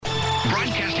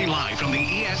Broadcasting live from the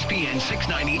ESPN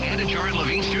 690 Anajar and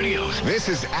Levine studios. This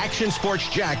is Action Sports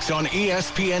Jax on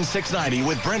ESPN 690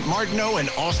 with Brent Martineau and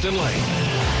Austin Lane.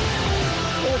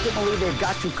 Ultimately, they've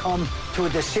got to come to a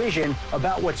decision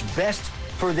about what's best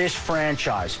for this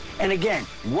franchise. And again,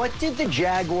 what did the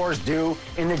Jaguars do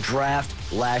in the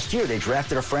draft last year? They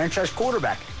drafted a franchise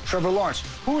quarterback, Trevor Lawrence.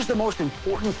 Who's the most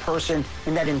important person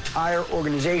in that entire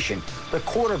organization? The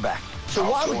quarterback. So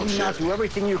why would you not do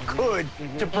everything you could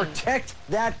to protect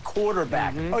that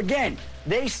quarterback? Again,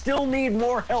 they still need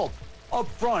more help up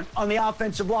front on the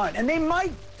offensive line. And they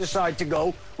might decide to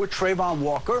go with Trayvon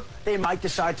Walker. They might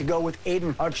decide to go with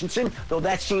Aiden Hutchinson, though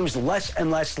that seems less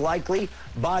and less likely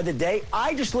by the day.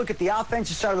 I just look at the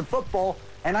offensive side of the football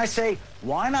and I say,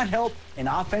 why not help an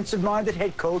offensive-minded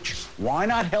head coach? Why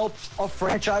not help a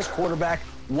franchise quarterback?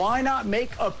 Why not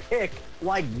make a pick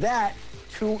like that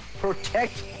to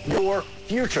protect your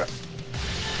future?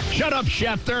 Shut up,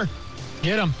 Schefter.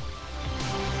 Get him.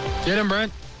 Get him,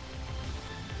 Brent.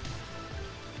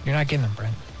 You're not getting him,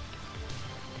 Brent.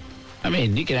 I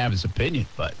mean, he can have his opinion,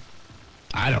 but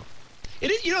I don't.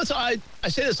 So I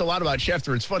say this a lot about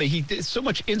Schefter. It's funny. He did so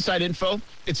much inside info.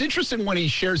 It's interesting when he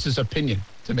shares his opinion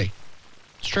to me.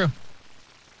 It's true.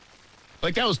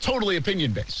 Like, that was totally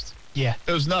opinion-based. Yeah.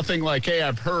 There was nothing like, hey,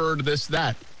 I've heard this,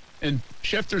 that. And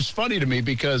Schefter's funny to me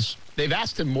because they've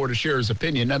asked him more to share his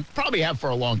opinion, and probably have for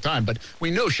a long time, but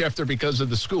we know Schefter because of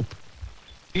the scoop.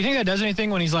 Do you think that does anything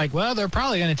when he's like, well, they're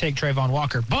probably going to take Trayvon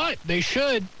Walker, but they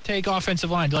should take offensive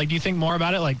line? Like, do you think more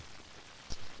about it? Like,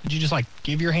 did you just, like,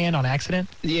 give your hand on accident?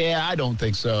 Yeah, I don't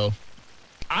think so.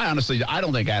 I don't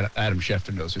think Adam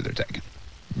Schefter knows who they're taking.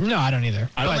 No, I don't either.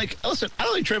 I don't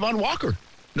think Trayvon Walker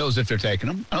knows if they're taking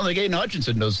him. I don't think Aiden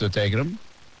Hutchinson knows if they're taking him.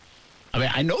 I mean,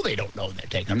 I know they don't know they're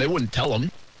taking him. They wouldn't tell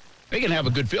him. They can have a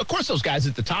good feel. Of course, those guys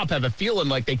at the top have a feeling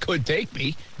like they could take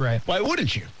me. Right. Why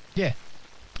wouldn't you? Yeah.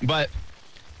 But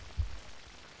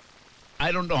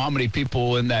I don't know how many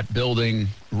people in that building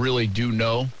really do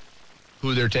know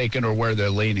who they're taking or where they're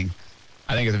leaning.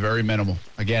 I think it's very minimal.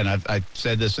 Again, I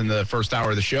said this in the first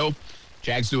hour of the show.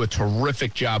 Jags do a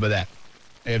terrific job of that.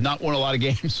 They have not won a lot of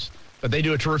games, but they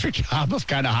do a terrific job of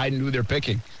kind of hiding who they're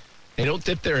picking. They don't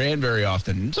tip their hand very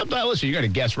often. Sometimes, listen, you're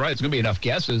going to guess right. It's going to be enough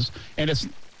guesses. And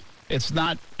it's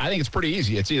not, I think it's pretty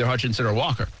easy. It's either Hutchinson or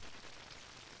Walker.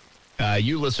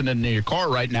 You listening in your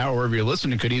car right now, or wherever you're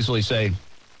listening, could easily say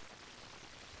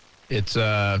it's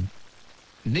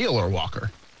Neal or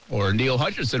Walker, or Neal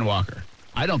Hutchinson Walker.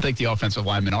 I don't think the offensive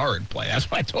linemen are in play.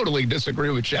 That's why I totally disagree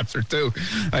with Schefter, too.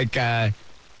 Like,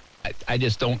 I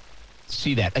just don't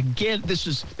see that. Again,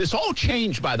 this all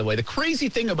changed, by the way. The crazy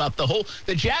thing about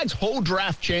the Jags' whole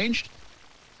draft changed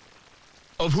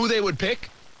of who they would pick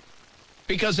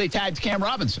because they tagged Cam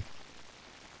Robinson.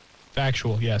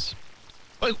 Factual, yes.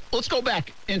 Like, let's go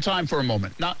back in time for a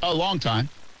moment. Not a long time.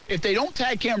 If they don't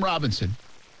tag Cam Robinson,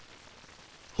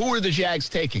 who are the Jags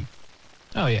taking?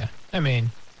 Oh, yeah. I mean,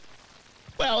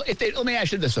 well, let me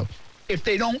ask you this, though. If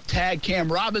they don't tag Cam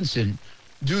Robinson,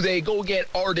 do they go get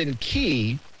Arden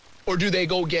Key, or do they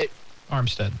go get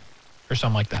Armstead or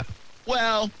something like that?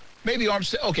 Well, maybe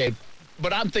Armstead. Okay,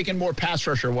 but I'm thinking more pass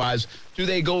rusher-wise. Do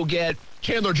they go get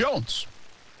Chandler Jones?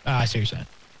 I see what you're saying.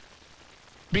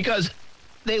 Because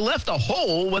they left a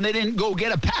hole when they didn't go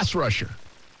get a pass rusher.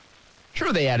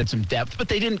 Sure, they added some depth, but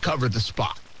they didn't cover the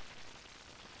spot.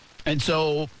 And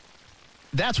so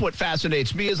that's what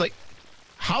fascinates me is, like,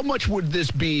 how much would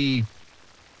this be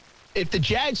if the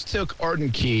Jags took Arden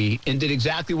Key and did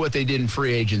exactly what they did in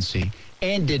free agency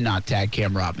and did not tag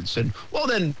Cam Robinson? Well,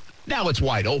 then now it's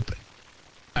wide open.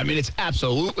 I mean, it's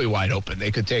absolutely wide open.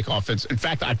 They could take offense. In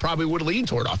fact, I probably would lean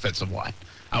toward offensive line.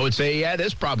 I would say, yeah, it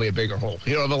is probably a bigger hole.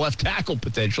 You don't have a left tackle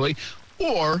potentially,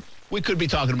 or we could be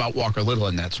talking about Walker Little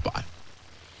in that spot.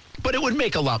 But it would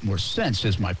make a lot more sense,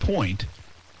 is my point.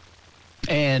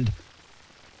 And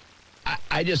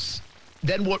I just,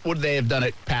 then what would they have done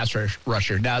at pass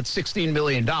rusher? Now, it's $16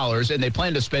 million, and they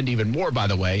plan to spend even more, by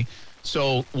the way.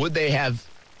 So would they have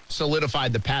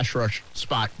solidified the pass rush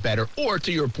spot better? Or,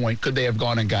 to your point, could they have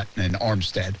gone and gotten an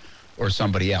Armstead or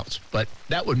somebody else? But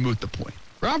that would moot the point.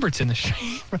 Robert's in the show.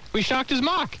 We shocked his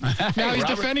mock. Now he's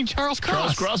defending Charles Cross.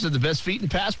 Charles Cross is the best feet in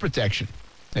pass protection.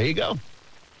 There you go.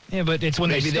 Yeah, but it's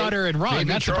when they stutter and run.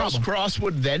 That's the problem. Charles Cross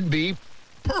would then be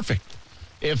perfect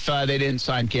if they didn't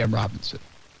sign Cam Robinson.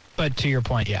 But to your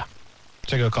point, yeah,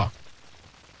 it's a good call.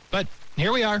 But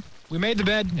here we are. We made the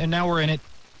bed, and now we're in it.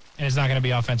 And it's not going to be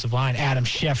offensive line. Adam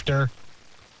Schefter.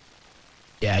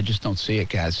 Yeah, I just don't see it,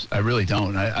 guys. I really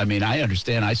don't. I mean, I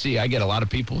understand. I get a lot of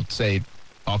people say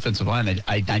offensive line.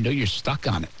 I know you're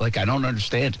stuck on it. Like, I don't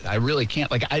understand it. I really can't.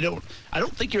 Like, I don't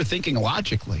think you're thinking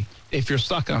logically. if you're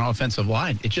stuck on offensive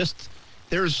line.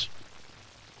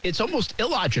 It's almost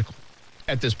illogical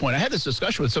at this point. I had this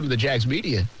discussion with some of the Jags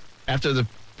media after the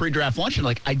pre-draft luncheon.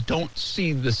 Like, I don't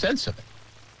see the sense of it.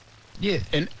 Yeah.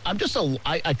 And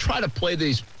I try to play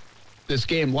this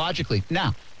game logically.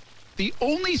 Now, the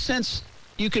only sense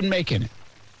you can make in it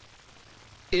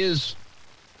is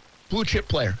blue chip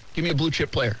player. Give me a blue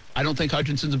chip player. I don't think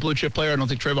Hutchinson's a blue chip player. I don't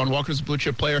think Trayvon Walker's a blue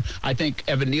chip player. I think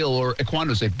Evan Neal or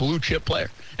Ekwonu a blue chip player.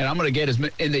 And I'm going to get as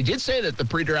many. And they did say that at the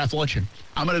pre-draft luncheon,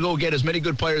 I'm going to go get as many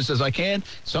good players as I can.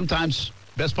 Sometimes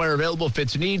best player available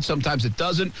fits need. Sometimes it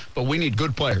doesn't. But we need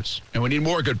good players. And we need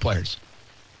more good players.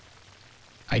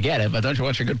 I get it, but don't you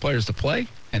want your good players to play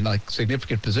in like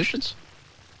significant positions?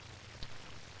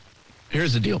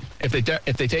 Here's the deal: if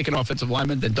they take an offensive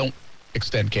lineman, then don't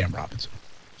extend Cam Robinson.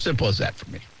 Simple as that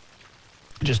for me.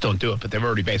 Just don't do it. But they've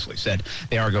already basically said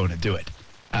they are going to do it,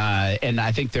 and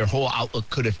I think their whole outlook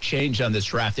could have changed on this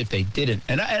draft if they didn't.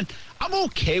 And I'm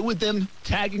okay with them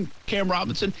tagging Cam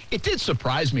Robinson. It did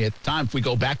surprise me at the time. If we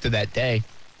go back to that day,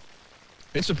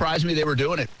 it surprised me they were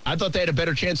doing it. I thought they had a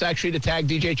better chance actually to tag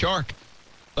DJ Chark.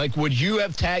 Like, would you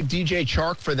have tagged DJ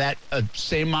Chark for that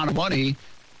same amount of money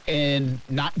and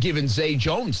not given Zay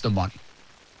Jones the money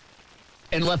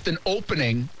and left an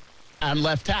opening on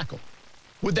left tackle?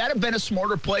 Would that have been a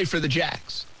smarter play for the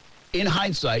Jags? In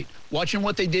hindsight, watching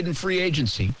what they did in free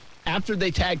agency after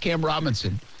they tagged Cam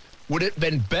Robinson, would it have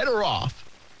been better off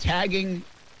tagging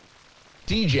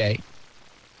DJ,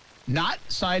 not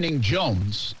signing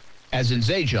Jones, as in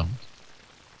Zay Jones,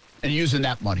 and using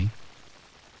that money,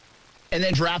 and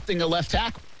then drafting a left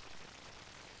tackle?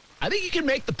 I think you can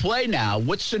make the play now.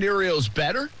 Which scenario is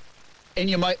better? And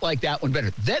you might like that one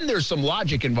better. Then there's some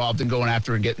logic involved in going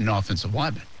after and getting an offensive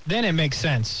lineman. Then it makes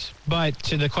sense. But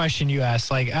to the question you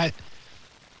asked, like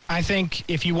I think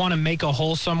if you want to make a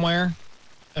hole somewhere,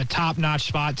 a top-notch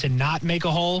spot to not make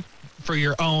a hole for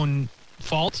your own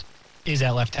fault is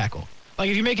at left tackle. Like,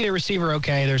 if you make it a receiver,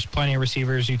 okay, there's plenty of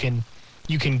receivers you can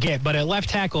get. But at left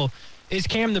tackle, is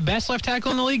Cam the best left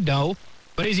tackle in the league? No.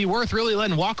 But is he worth really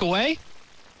letting walk away?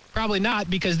 Probably not,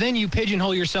 because then you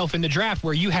pigeonhole yourself in the draft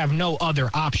where you have no other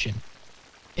option,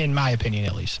 in my opinion,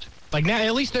 at least. Like, now,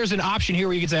 at least there's an option here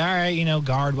where you can say, all right,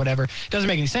 guard, whatever. Doesn't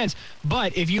make any sense.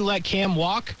 But if you let Cam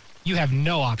walk, you have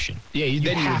no option. Yeah,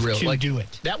 then you have would to do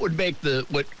it. That would make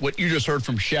what you just heard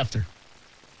from Schefter.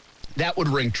 That would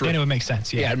ring true. Then it would make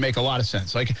sense, yeah. Yeah, it'd make a lot of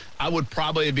sense. Like, I would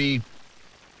probably be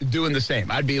doing the same.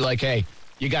 I'd be like, hey,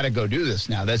 you got to go do this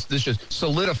now. This just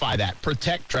solidify that.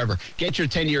 Protect Trevor. Get your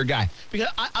 10-year guy. Because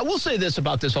I will say this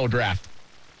about this whole draft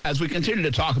as we continue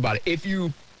to talk about it. If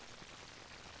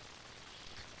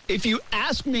you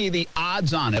ask me the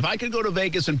odds on, if I could go to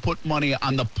Vegas and put money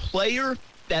on the player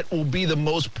that will be the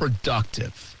most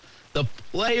productive, the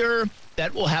player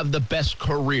that will have the best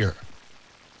career,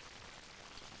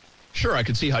 sure, I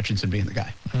could see Hutchinson being the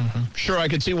guy. Mm-hmm. Sure, I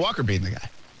could see Walker being the guy.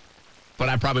 But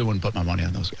I probably wouldn't put my money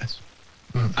on those guys.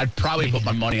 I'd probably put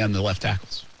my money on the left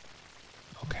tackles.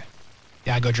 Okay.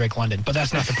 Yeah, I'd go Drake London, but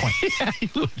that's not the point. Yeah, you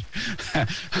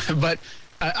would. But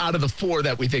out of the four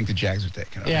that we think the Jags are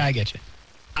taking. Yeah, I get you.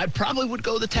 I probably would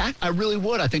go the tack. I really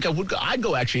would. I think I would go. I'd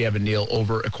go actually Evan Neal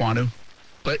over Ekwonu.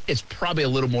 But it's probably a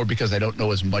little more because I don't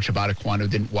know as much about Ekwonu,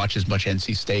 didn't watch as much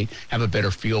NC State, have a better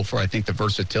feel for, I think, the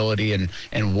versatility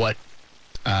and what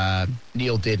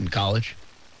Neal did in college.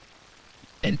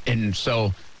 And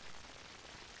so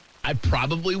I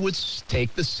probably would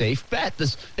take the safe bet.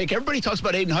 Like, everybody talks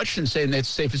about Aiden Hutchinson saying that's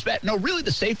the safest bet. No, really,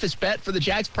 the safest bet for the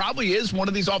Jags probably is one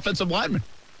of these offensive linemen.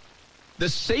 The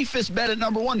safest bet at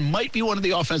number one might be one of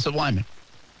the offensive linemen.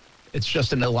 It's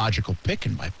just an illogical pick,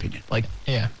 in my opinion. Like,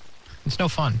 yeah, it's no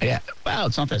fun. Yeah, well,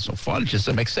 it's not that so fun. It just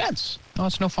doesn't make sense. No,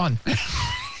 it's no fun.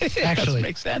 It doesn't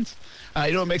make sense.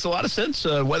 It makes a lot of sense.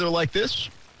 Weather like this,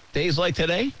 days like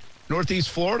today, Northeast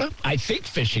Florida, I think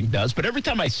fishing does. But every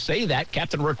time I say that,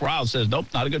 Captain Rick Riles says, nope,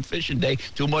 not a good fishing day.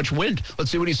 Too much wind.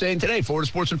 Let's see what he's saying today. Florida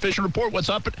Sports and Fishing Report. What's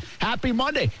up? Happy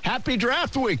Monday. Happy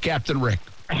draft week, Captain Rick.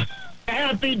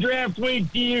 Happy draft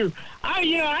week to you.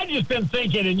 I just been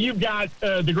thinking, and you've got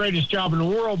the greatest job in the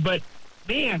world, but,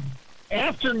 man,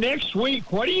 after next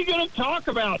week, what are you going to talk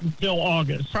about until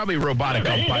August? Probably robotic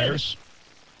umpires.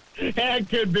 That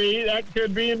could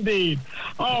be indeed.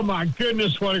 Oh, my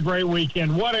goodness, what a great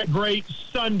weekend. What a great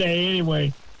Sunday,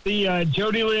 anyway. The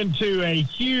Jody Lynn, too, a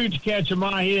huge catch of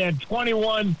mahi. He had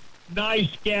 21 nice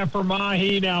gaffer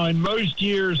mahi. Now, in most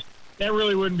years, that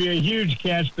really wouldn't be a huge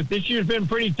catch, but this year's been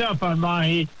pretty tough on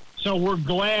mahi, so we're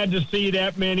glad to see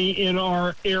that many in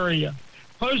our area.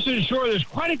 Close to the shore, there's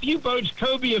quite a few boats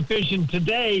cobia fishing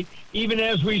today, even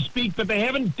as we speak, but they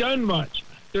haven't done much.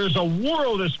 there's a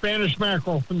world of Spanish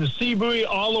mackerel from the sea buoy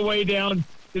all the way down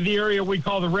to the area we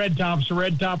call the red top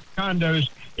condos.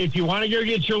 If you want to go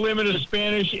get your limit of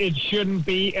Spanish, it shouldn't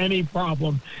be any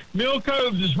problem. Mill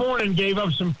Cove this morning gave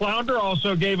up some flounder,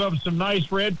 also gave up some nice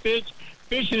redfish.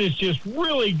 Fishing is just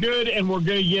really good, and we're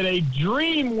going to get a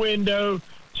dream window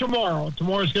tomorrow.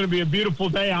 Tomorrow's going to be a beautiful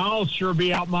day. I'll sure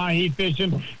be out Mahi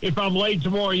fishing. If I'm late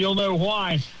tomorrow, you'll know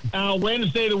why.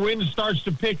 Wednesday, the wind starts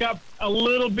to pick up a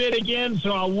little bit again,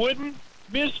 so I wouldn't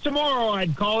miss tomorrow.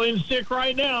 I'd call in sick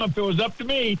right now if it was up to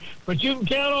me, but you can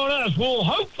count on us. We'll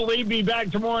hopefully be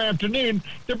back tomorrow afternoon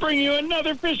to bring you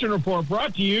another fishing report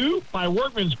brought to you by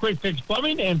Workman's Quick Fix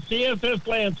Plumbing and CSS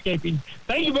Landscaping.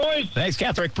 Thank you, boys. Thanks,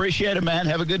 Catherick. Appreciate it, man.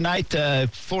 Have a good night.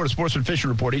 Florida Sportsman Fishing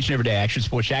Report each and every day. Action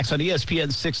Sports Jacks on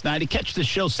ESPN 690. Catch the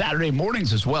show Saturday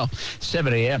mornings as well,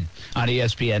 7 a.m. on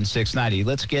ESPN 690.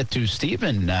 Let's get to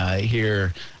Stephen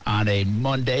here on a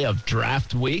Monday of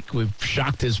draft week. We've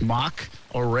shocked his mock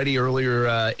already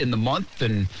earlier in the month,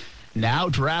 and now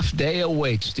draft day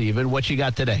awaits. Stephen, what you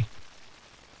got today?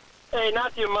 Hey,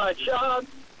 not too much.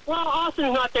 Well,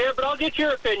 Austin's not there, but I'll get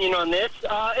your opinion on this.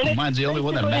 Mine's the only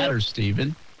one that matters,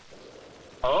 Stephen.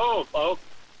 Oh,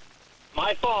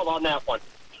 my fault on that one.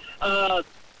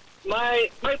 My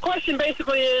question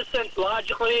basically is, since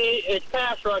logically it's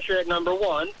pass rusher at number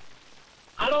one,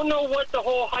 I don't know what the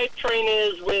whole hype train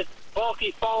is with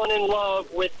Balky falling in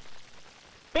love with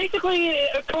basically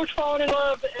a coach falling in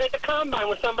love at the combine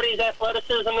with somebody's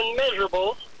athleticism and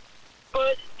measurables.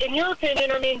 But in your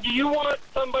opinion, I mean, do you want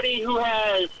somebody who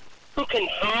can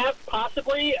have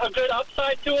possibly a good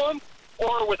upside to them?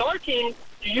 Or with our team,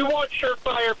 do you want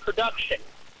surefire production?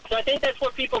 Because I think that's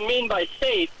what people mean by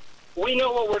safe. We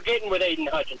know what we're getting with Aiden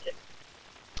Hutchinson.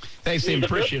 Thanks, Steve.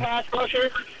 Appreciate it. Pass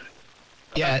rusher.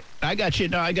 Yeah, I got you.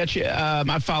 No, I got you.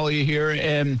 I follow you here.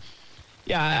 And,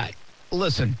 yeah,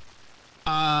 listen,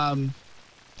 I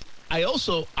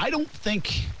don't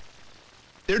think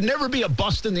there'd never be a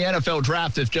bust in the NFL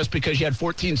draft if just because you had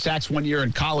 14 sacks one year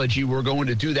in college, you were going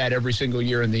to do that every single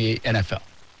year in the NFL.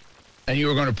 And you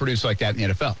were going to produce like that in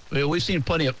the NFL. I mean, we've seen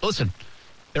plenty of, listen,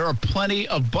 there are plenty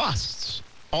of busts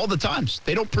all the times.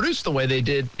 They don't produce the way they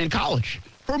did in college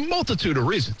for a multitude of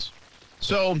reasons.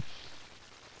 So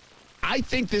I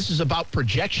think this is about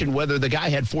projection, whether the guy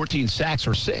had 14 sacks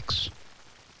or 6.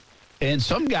 And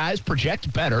some guys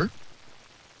project better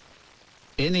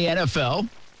in the NFL,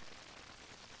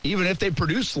 even if they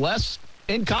produce less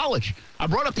in college. I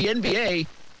brought up the NBA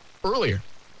earlier.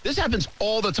 This happens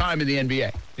all the time in the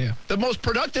NBA. Yeah. The most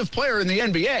productive player in the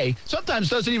NBA sometimes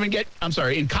doesn't even get,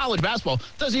 in college basketball,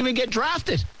 doesn't even get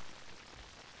drafted.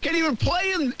 Can't even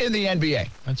play in the NBA.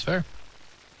 That's fair.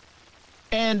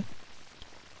 And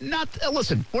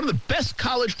listen, one of the best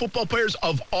college football players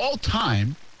of all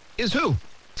time is who?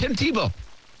 Tim Tebow.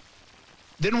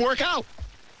 Didn't work out.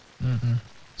 Mm-hmm.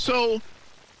 So,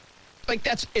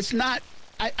 it's not,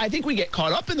 I think we get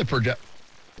caught up in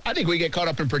I think we get caught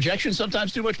up in projection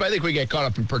sometimes too much, but I think we get caught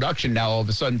up in production now all of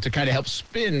a sudden to kind of help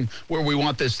spin where we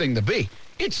want this thing to be.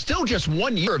 It's still just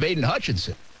 1 year of Aiden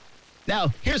Hutchinson.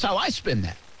 Now, here's how I spin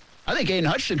that. I think Aiden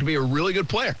Hutchinson could be a really good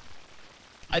player.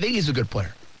 I think he's a good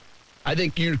player. I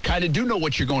think you kind of do know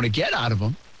what you're going to get out of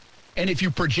him. And if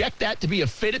you project that to be a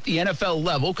fit at the NFL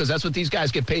level, because that's what these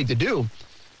guys get paid to do,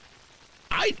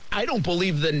 I don't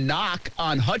believe the knock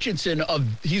on Hutchinson of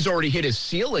he's already hit his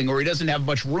ceiling or he doesn't have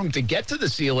much room to get to the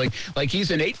ceiling, like he's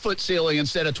an 8-foot ceiling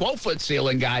instead of 12-foot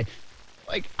ceiling guy.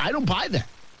 I don't buy that.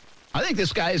 I think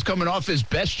this guy is coming off his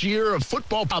best year of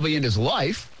football probably in his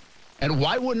life, and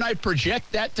why wouldn't I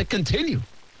project that to continue?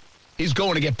 He's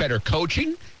going to get better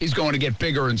coaching. He's going to get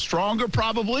bigger and stronger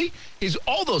probably. He's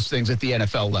all those things at the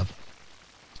NFL level.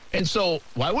 And so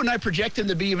why wouldn't I project him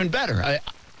to be even better?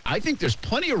 I think there's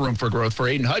plenty of room for growth for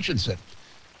Aiden Hutchinson.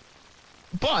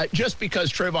 But just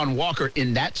because Trayvon Walker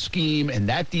in that scheme and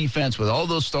that defense with all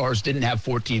those stars didn't have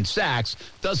 14 sacks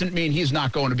doesn't mean he's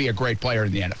not going to be a great player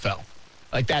in the NFL.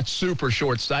 That's super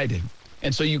short-sighted.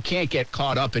 And so you can't get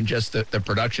caught up in just the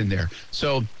production there.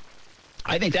 So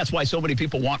I think that's why so many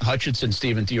people want Hutchinson,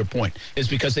 Stephen, to your point, is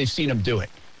because they've seen him do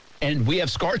it. And we have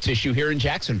scar tissue here in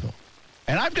Jacksonville.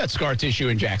 And I've got scar tissue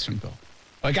in Jacksonville.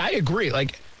 I agree.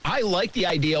 I like the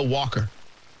idea of Walker.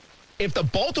 If the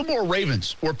Baltimore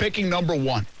Ravens were picking number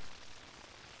 1,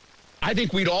 I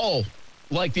think we'd all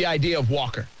like the idea of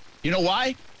Walker. You know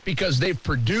why? Because they've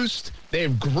produced,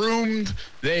 they've groomed,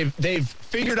 they've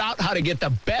figured out how to get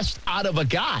the best out of a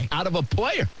guy, out of a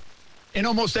player in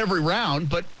almost every round.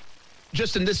 But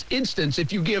just in this instance,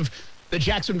 if you give the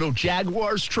Jacksonville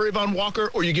Jaguars Trayvon Walker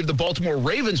or you give the Baltimore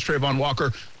Ravens Trayvon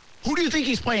Walker, who do you think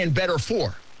he's playing better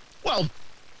for? Well,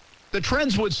 the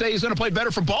trends would say he's going to play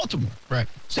better for Baltimore. Right.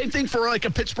 Same thing for like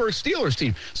a Pittsburgh Steelers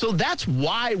team. So that's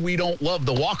why we don't love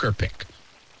the Walker pick,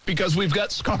 because we've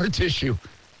got scar tissue.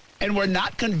 And we're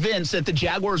not convinced that the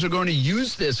Jaguars are going to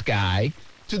use this guy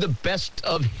to the best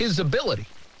of his ability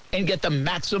and get the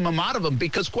maximum out of him,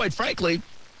 because, quite frankly,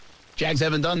 Jags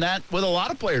haven't done that with a lot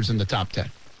of players in the top 10.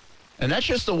 And that's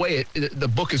just the way the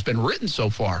book has been written so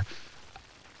far.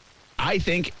 I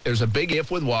think there's a big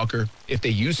if with Walker. If they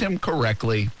use him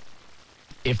correctly,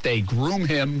 if they groom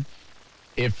him,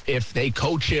 if they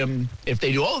coach him, if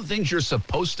they do all the things you're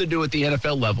supposed to do at the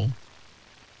NFL level,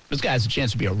 this guy has a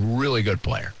chance to be a really good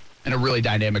player and a really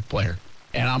dynamic player.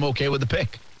 And I'm okay with the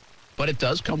pick. But it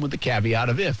does come with the caveat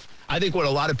of if. I think what a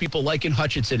lot of people like in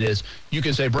Hutchinson is you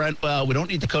can say, Brent, well, we don't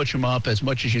need to coach him up as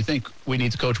much as you think we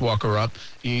need to coach Walker up.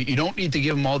 You don't need to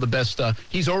give him all the best stuff.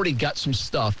 He's already got some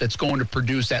stuff that's going to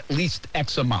produce at least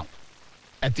X amount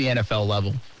at the NFL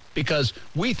level, because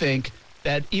we think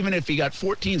that even if he got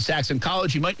 14 sacks in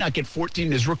college, he might not get 14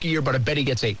 in his rookie year, but I bet he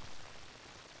gets 8.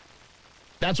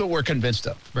 That's what we're convinced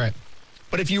of. Right.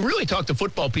 But if you really talk to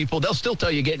football people, they'll still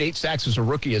tell you getting 8 sacks as a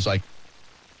rookie is like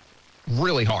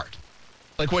really hard.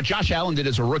 Like what Josh Allen did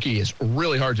as a rookie is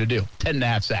really hard to do,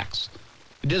 10.5 sacks.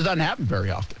 It just doesn't happen very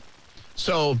often.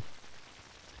 So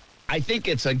I think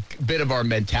it's a bit of our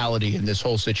mentality in this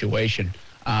whole situation.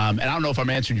 And I don't know if I'm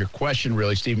answering your question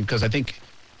really, Stephen, because I think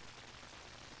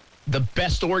the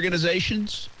best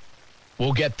organizations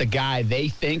will get the guy they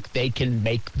think they can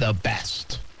make the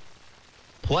best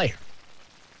player.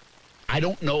 I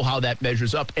don't know how that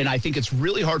measures up, and I think it's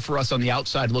really hard for us on the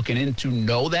outside looking in to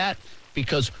know that,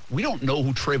 because we don't know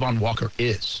who Trayvon Walker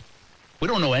is. We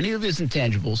don't know any of his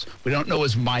intangibles. We don't know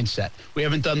his mindset. We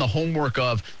haven't done the homework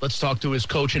of, let's talk to his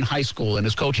coach in high school and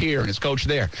his coach here and his coach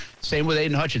there. Same with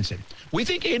Aiden Hutchinson. We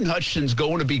think Aiden Hutchinson's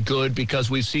going to be good because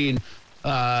we've seen,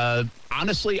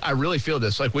 honestly, I really feel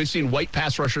this. Like, we've seen white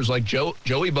pass rushers like Joey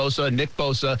Bosa, Nick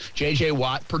Bosa, J.J.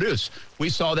 Watt produce. We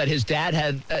saw that his dad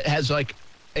has like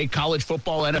a college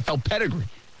football NFL pedigree.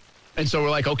 And so we're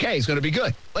like, okay, he's going to be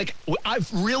good. Like, I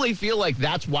really feel like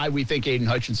that's why we think Aiden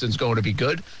Hutchinson's going to be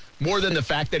good, more than the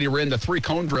fact that he ran the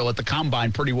 3-cone drill at the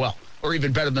combine pretty well, or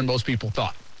even better than most people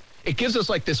thought. It gives us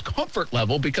like this comfort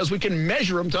level because we can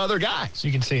measure him to other guys.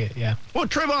 You can see it, yeah. Well,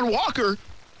 Trayvon Walker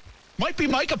might be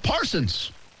Micah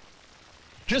Parsons.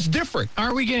 Just different.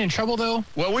 Aren't we getting in trouble, though?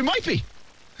 Well, we might be.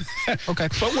 Okay.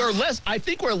 But I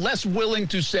think we're less willing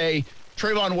to say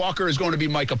Trayvon Walker is going to be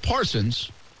Micah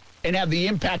Parsons and have the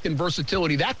impact and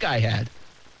versatility that guy had,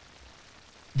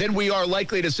 then we are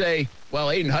likely to say, well,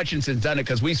 Aiden Hutchinson's done it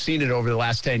because we've seen it over the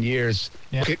last 10 years.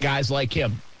 Yeah. Look at guys like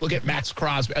him. Look at Max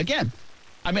Crosby. Again,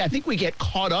 I mean, I think we get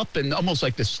caught up in almost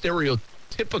like the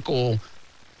stereotypical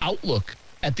outlook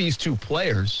at these two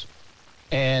players.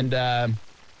 And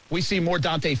we see more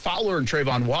Dante Fowler and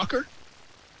Trayvon Walker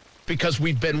because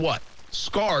we've been,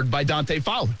 scarred by Dante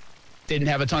Fowler. Didn't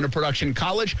have a ton of production in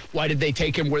college. Why did they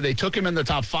take him where they took him in the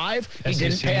top 5? He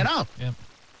didn't pan out. Yep.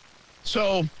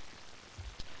 So,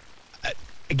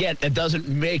 again, that doesn't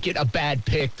make it a bad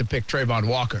pick to pick Trayvon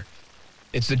Walker.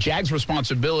 It's the Jags'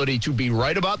 responsibility to be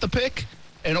right about the pick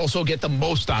and also get the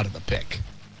most out of the pick.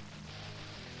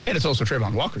 And it's also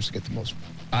Trayvon Walker's to get the most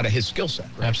out of his skill set.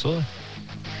 Right? Absolutely.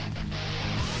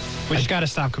 We just got to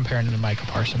stop comparing him to Micah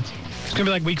Parsons. It's going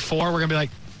to be like week 4. We're going to be like,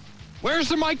 where's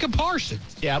the Micah Parsons?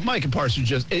 Yeah, Micah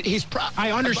Parsons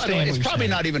I understand. It's probably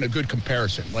not even a good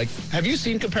comparison. Like, have you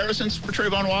seen comparisons for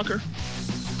Trayvon Walker?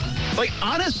 Like,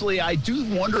 honestly, I do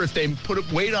wonder if they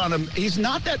put weight on him. He's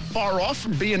not that far off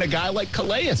from being a guy like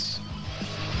Calais.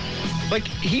 Like,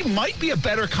 he might be a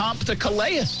better comp to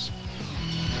Calais,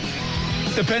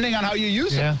 depending on how you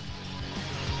use him.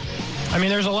 I mean,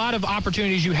 there's a lot of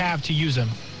opportunities you have to use him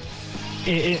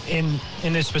in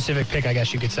this specific pick, I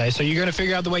guess you could say. So you're going to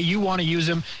figure out the way you want to use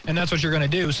him, and that's what you're going to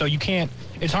do. So you can't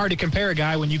 – it's hard to compare a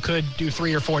guy when you could do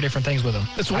 3 or 4 different things with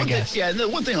him, I guess. And the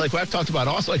one thing, like I've talked about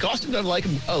Austin, Austin doesn't like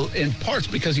him in parts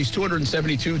because he's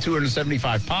 272,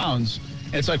 275 pounds.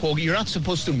 And it's like, well, you're not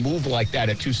supposed to move like that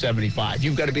at 275.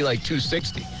 You've got to be like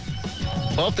 260.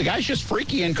 Well, if the guy's just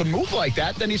freaky and can move like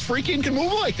that, then he's freaky and can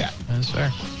move like that. That's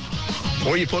fair.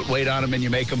 Or you put weight on him and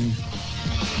you make him –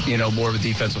 more of a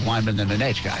defensive lineman than an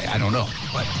edge guy. I don't know.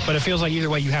 But it feels like either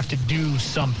way you have to do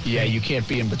something. Yeah, you can't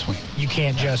be in between. You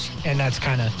can't just, and that's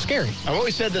kind of scary. I've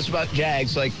always said this about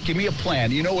Jags, like, give me a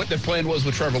plan. You know what the plan was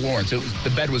with Trevor Lawrence?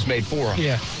 The bed was made for him.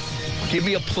 Yeah. Give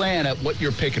me a plan at what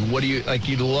you're picking. What do you,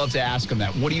 you'd love to ask him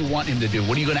that. What do you want him to do?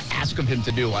 What are you going to ask him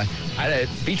to do? I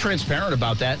be transparent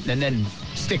about that and then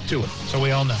stick to it. So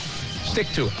we all know. Stick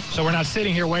to it. So we're not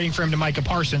sitting here waiting for him to Micah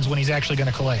Parsons when he's actually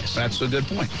going to Calais. That's a good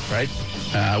point, right?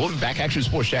 We'll be back. Action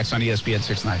Sports Jacks on ESPN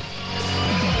 690.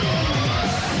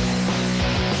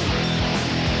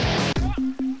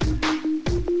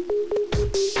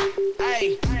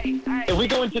 If we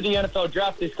go into the NFL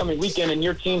draft this coming weekend and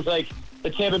your team's like the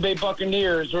Tampa Bay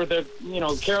Buccaneers or the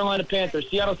Carolina Panthers,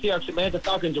 Seattle Seahawks, Atlanta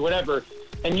Falcons, or whatever,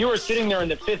 and you are sitting there in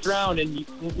the 5th round and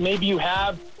maybe you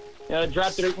have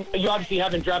you obviously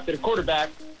haven't drafted a quarterback,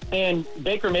 and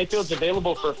Baker Mayfield's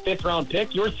available for a 5th-round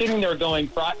pick, you're sitting there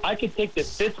going, I could take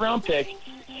this 5th-round pick,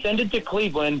 send it to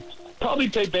Cleveland, probably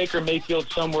pay Baker Mayfield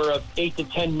somewhere of $8 to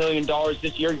 $10 million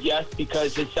this year, yes,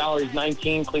 because his salary is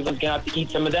 19. Cleveland's going to have to eat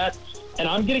some of that. And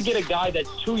I'm going to get a guy that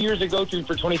 2 years ago threw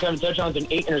for 27 touchdowns and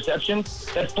 8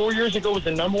 interceptions, that 4 years ago was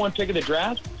the number 1 pick of the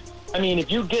draft. I mean,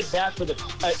 if you get that for a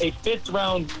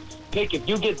 5th-round pick, if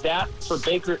you get that for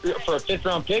Baker for a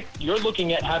 5th-round pick, you're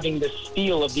looking at having the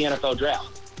steal of the NFL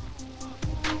draft.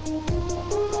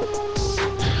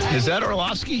 Is that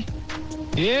Orlovsky?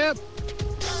 Yep.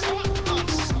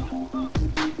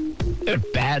 A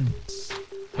bad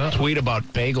tweet about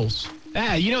bagels.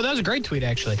 Ah, that was a great tweet,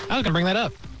 actually. I was going to bring that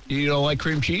up. You don't like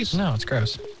cream cheese? No, it's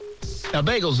gross. Now,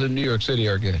 bagels in New York City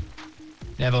are good.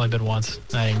 Yeah, I've only been once.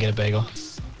 I didn't get a bagel.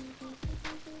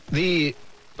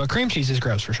 But cream cheese is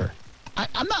gross for sure.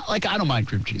 I'm not I don't mind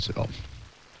cream cheese at all.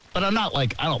 But I'm not I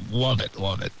don't love it.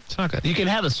 It's not good. You can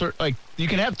have you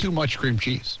can have too much cream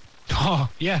cheese. Oh,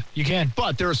 yeah, you can.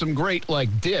 But there are some great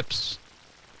dips,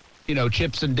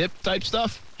 chips and dip type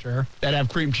stuff. Sure. That have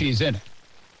cream cheese in it.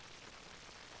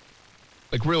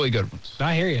 Really good ones.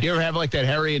 I hear you. You ever have that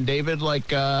Harry and David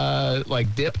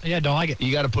dip? Yeah, don't like it.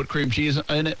 You got to put cream cheese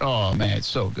in it. Oh man, it's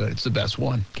so good. It's the best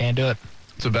one. Can't do it.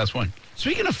 It's the best one.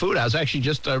 Speaking of food, I was actually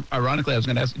just ironically I was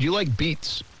going to ask, do you like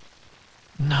beets?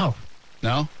 No.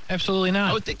 No? Absolutely not.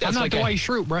 I would think that's I'm not Dwight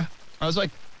Schrute, bro. I was like,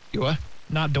 you what?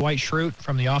 Not Dwight Schrute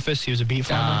from The Office. He was a beet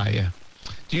farmer. Ah, yeah.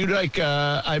 Do you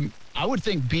I would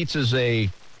think beets is a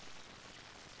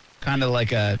kind of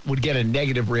would get a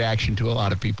negative reaction to a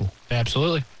lot of people.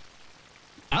 Absolutely.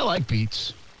 I like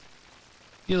beets.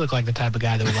 You look like the type of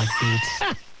guy that would like beets.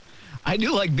 I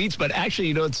do like beets, but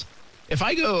actually, if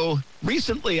I go,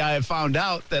 recently I have found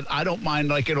out that I don't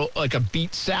mind a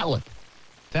beet salad.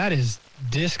 That is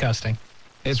disgusting.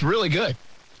 It's really good.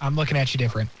 I'm looking at you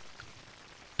different.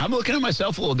 I'm looking at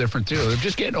myself a little different, too. I'm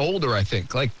just getting older, I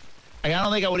think. I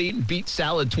don't think I would have eaten beet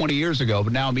salad 20 years ago,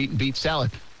 but now I'm eating beet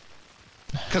salad.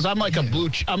 Because I'm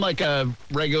I'm like a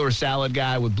regular salad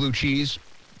guy with blue cheese,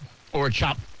 or a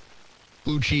chopped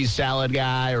blue cheese salad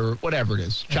guy, or whatever it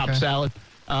is, chopped salad.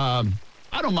 I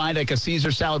don't mind a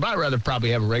Caesar salad, but I'd rather probably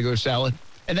have a regular salad.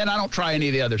 And then I don't try any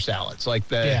of the other salads,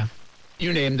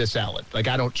 you name the salad. I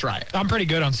don't try it. I'm pretty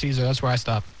good on Caesar. That's where I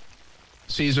stop.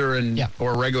 Caesar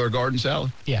or a regular garden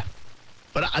salad? Yeah.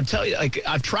 But I tell you,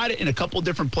 I've tried it in a couple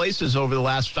different places over the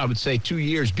last, I would say, 2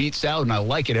 years, beet salad, and I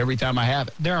like it every time I have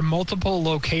it. There are multiple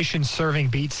locations serving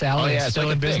beet salad. Oh, yeah, it's still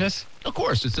in business? Of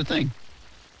course, it's a thing.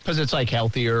 Because it's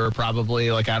healthier, probably.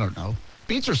 I don't know.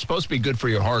 Beets are supposed to be good for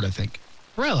your heart, I think.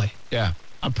 Really? Yeah.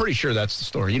 I'm pretty sure that's the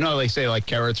story. They say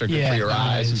carrots are good for your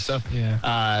eyes and stuff. Yeah.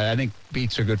 I think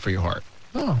beets are good for your heart.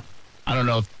 Oh. I don't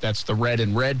know if that's the red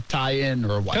and red tie-in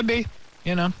or what. Could be.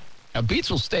 Now,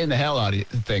 beets will stain the hell out of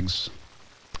things.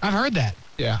 I've heard that.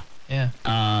 Yeah.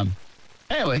 Yeah.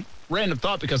 Anyway, random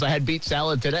thought because I had beet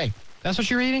salad today. That's what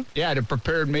you're eating? Yeah, I had a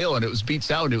prepared meal, and it was beet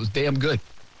salad. It was damn good.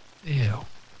 Ew.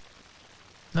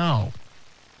 No.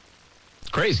 It's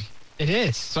crazy. It is.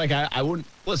 It's I wouldn't,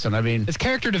 listen, it's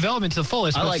character development to the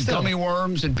fullest. I but like still. gummy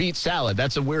worms and beet salad.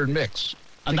 That's a weird mix.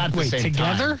 Not Wait, the same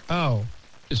together? time. Oh.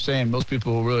 Just saying, most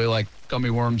people really like gummy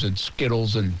worms and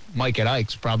Skittles, and Mike and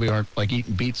Ike's probably aren't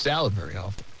eating beet salad very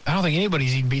often. I don't think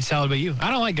anybody's eating beet salad but you. I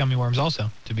don't like gummy worms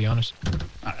also, to be honest.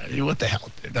 What the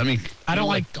hell, dude? I don't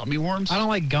like gummy worms? I don't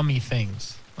like gummy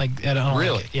things. I don't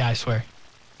really? Like it. Yeah, I swear.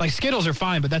 Skittles are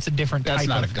fine, but that's a different type. That's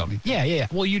not of a gummy. Yeah.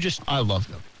 Well, I love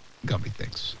gummy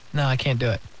things. No, I can't do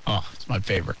it. Oh, it's my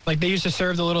favorite. They used to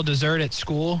serve the little dessert at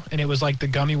school, and it was the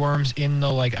gummy worms in the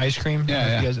ice cream.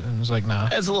 Yeah. And it was nah.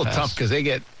 It's a little tough because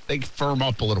they firm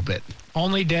up a little bit.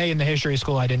 Only day in the history of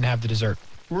school I didn't have the dessert.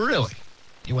 Really?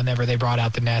 Whenever they brought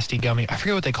out the nasty gummy, I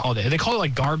forget what they called it. They called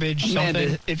it garbage something.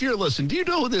 Man, if you're listening, do you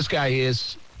know who this guy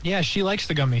is? Yeah, she likes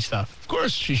the gummy stuff. Of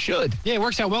course, she should. Yeah, it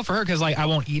works out well for her because I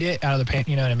won't eat it out of the pan.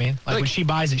 You know what I mean? When she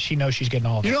buys it, she knows she's getting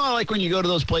all of it. I like when you go to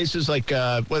those places,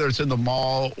 whether it's in the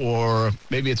mall or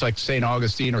maybe it's St.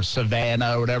 Augustine or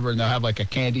Savannah or whatever, and they'll have a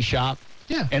candy shop.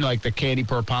 Yeah. And the candy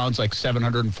per pound's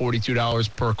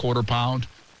 $742 per quarter pound.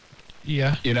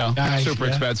 Yeah. Super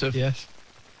expensive. Yes.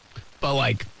 But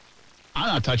I'm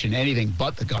not touching anything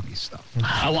but the gummy stuff.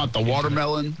 I want the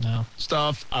watermelon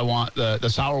stuff. I want the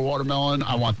sour watermelon.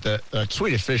 I want the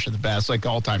Swedish Fish are the best. Like the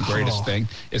all-time greatest thing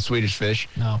is Swedish Fish.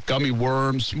 No. Gummy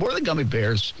worms, more than gummy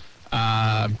bears.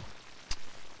 Hot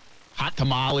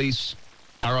tamales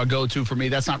are a go-to for me.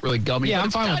 That's not really gummy. Yeah, but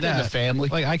I'm fine with that. In the family.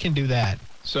 Like, I can do that.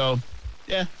 So,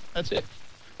 yeah, that's it.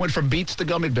 Went from beets to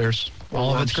gummy bears.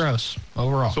 All of it's gross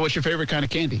overall. So what's your favorite kind of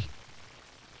candy?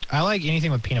 I like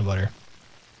anything with peanut butter.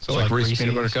 So like Reese's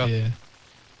Peanut Butter Cup? Yeah.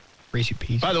 Reese's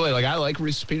Pieces. By the way, like I like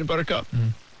Reese's Peanut Butter Cup.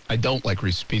 I don't like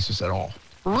Reese's Pieces at all.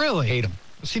 Really? Hate them.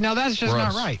 See, now that's just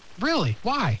not right. Really?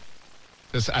 Why?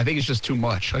 I think it's just too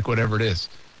much, like whatever it is.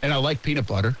 And I like peanut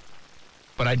butter,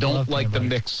 but I don't like the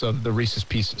mix of the Reese's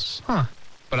Pieces. Huh.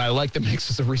 But I like the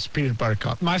mix of the Reese's Peanut Butter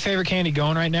Cup. My favorite candy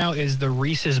going right now is the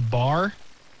Reese's Bar,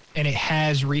 and it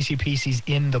has Reese's Pieces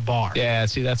in the bar. Yeah,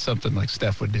 see, that's something like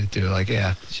Steph would do too. Like,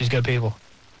 yeah. She's good people.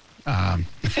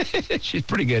 She's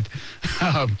pretty good.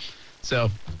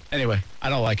 So, anyway, I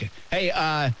don't like it. Hey,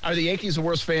 are the Yankees the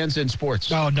worst fans in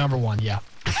sports? Oh, number one, yeah.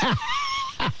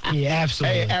 Yeah,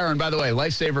 absolutely. Hey, Aaron, by the way,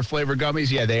 Lifesaver flavor gummies,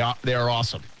 yeah, they are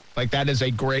awesome. Like, that is a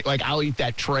great, like, I'll eat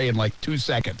that tray in like 2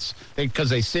 seconds because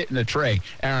they sit in a tray.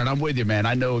 Aaron, I'm with you, man.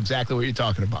 I know exactly what you're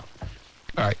talking about.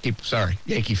 All right, sorry,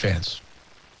 Yankee fans.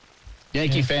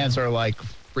 Yankee fans are like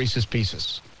Reese's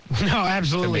Pieces. No,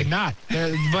 absolutely not.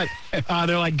 They're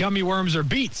like gummy worms or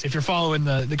beets, if you're following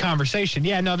the conversation.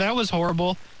 Yeah, no, that was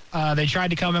horrible. They tried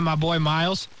to come in my boy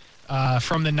Miles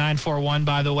from the 941,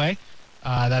 by the way.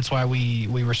 That's why we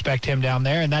respect him down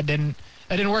there, and that didn't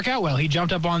work out well. He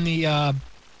jumped up on the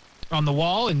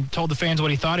wall and told the fans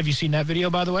what he thought. Have you seen that video,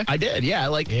 by the way? I did, yeah.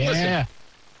 Listen.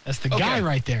 That's the guy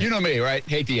right there. You know me, right?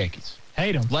 Hate the Yankees.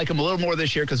 Hate him. Like him a little more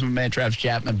this year because of my man Travis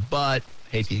Chapman, but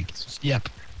hate the Yankees. Yep.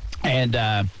 And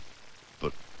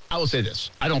but I will say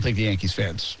this. I don't think the Yankees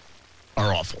fans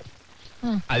are awful.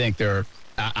 I think they're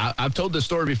I've told this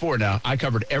story before now. I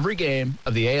covered every game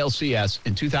of the ALCS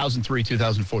in 2003,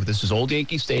 2004. This is old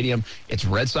Yankee Stadium. It's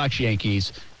Red Sox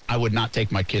Yankees. I would not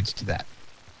take my kids to that.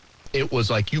 It was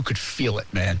like you could feel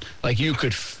it, man. Like you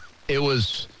could it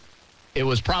was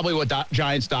probably what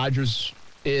Giants Dodgers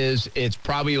is. It's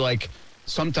probably like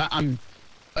sometimes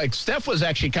like Steph was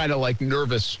actually kind of like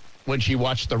nervous when she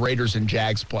watched the Raiders and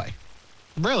Jags play.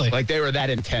 Really? Like they were that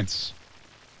intense.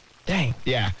 Dang.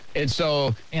 Yeah. And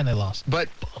so. And they lost. But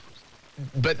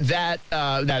that,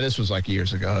 this was like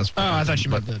years ago. I thought you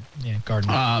meant the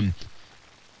Garden.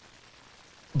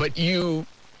 But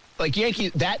like Yankee,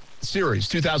 that series,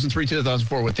 2003,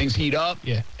 2004, when things heat up.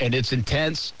 Yeah. And it's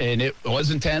intense, and it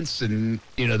was intense, and,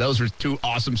 those were two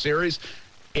awesome series.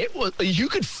 You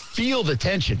could feel the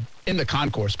tension in the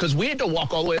concourse because we had to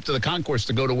walk all the way up to the concourse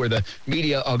to go to where the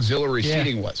media auxiliary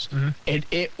seating was. Mm-hmm. And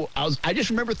I just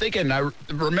remember thinking, I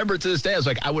remember to this day, I was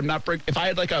like, I would not bring, if I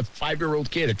had like a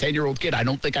 5-year-old kid, a 10-year-old kid, I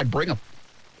don't think I'd bring him.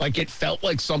 Like it felt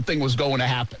like something was going to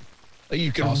happen. Like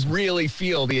you can really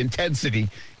feel the intensity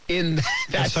in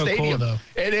that stadium. Cool, though.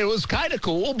 And it was kind of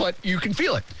cool, but you can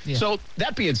feel it. Yeah. So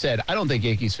that being said, I don't think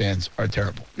Yankees fans are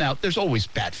terrible. Now, there's always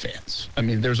bad fans. I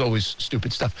mean, there's always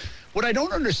stupid stuff. What I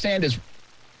don't understand is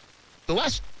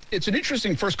it's an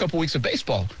interesting first couple weeks of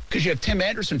baseball because you have Tim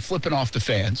Anderson flipping off the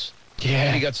fans. Yeah.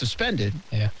 And he got suspended.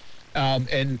 Yeah.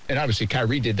 And obviously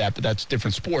Kyrie did that, but that's a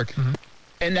different sport. Mm-hmm.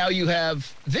 And now you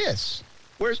have this,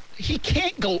 where he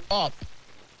can't go up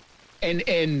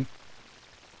and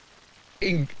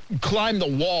climb the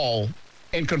wall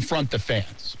and confront the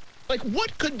fans. Like,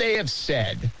 what could they have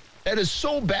said that is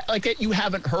so bad, like that you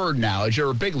haven't heard now as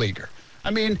you're a big leaguer?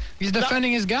 I mean, he's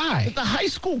defending his guy. The high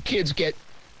school kids get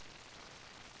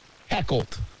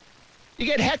heckled. You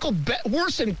get heckled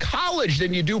worse in college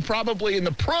than you do probably in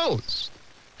the pros.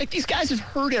 Like, these guys have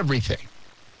heard everything.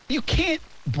 You can't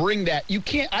bring that. You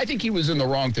can't. I think he was in the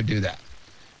wrong to do that.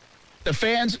 The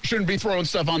fans shouldn't be throwing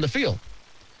stuff on the field.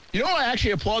 You know what I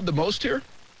actually applaud the most here?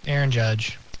 Aaron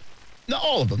Judge. No,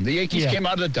 all of them. The Yankees came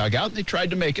out of the dugout, and they tried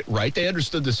to make it right. They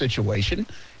understood the situation,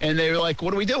 and they were like,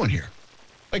 what are we doing here?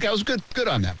 Like, I was good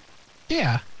on them.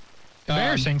 Yeah.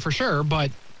 Embarrassing for sure,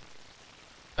 but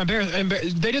they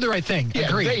did the right thing. Yeah,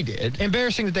 Agreed. They did.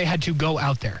 Embarrassing that they had to go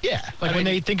out there. Yeah. Like, when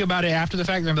they think about it after the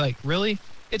fact, they're like, really?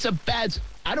 It's a bad...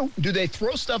 Do they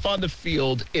throw stuff on the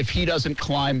field if he doesn't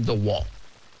climb the wall?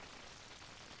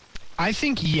 I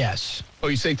think yes. Oh,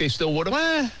 you think they still would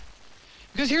have?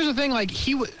 Because here's the thing, like,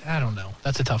 I don't know.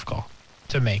 That's a tough call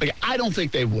to make. Like, I don't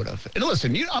think they would have. And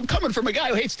listen, I'm coming from a guy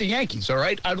who hates the Yankees, all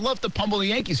right? I'd love to pummel the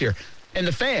Yankees here. And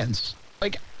the fans,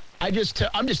 like, I'm just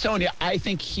telling you, I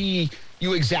think you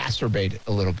exacerbate it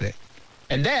a little bit.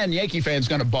 And then Yankee fans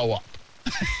going to bow up.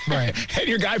 Right. And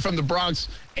your guy from the Bronx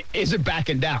isn't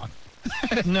backing down.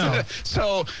 No.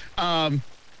 So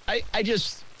I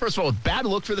just, first of all, bad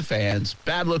look for the fans,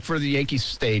 bad look for the Yankees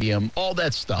Stadium, all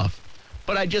that stuff.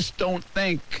 But I just don't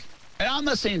think, and I'm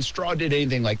not saying Straw did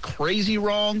anything like crazy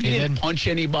wrong. He didn't punch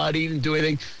anybody, didn't do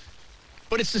anything.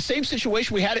 But it's the same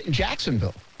situation we had it in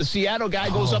Jacksonville. The Seattle guy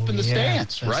goes up in the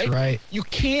stands, that's right? You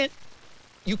can't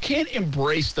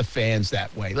embrace the fans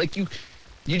that way. Like you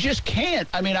just can't.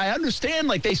 I mean, I understand,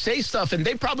 like, they say stuff, and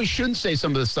they probably shouldn't say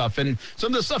some of the stuff and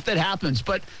some of the stuff that happens.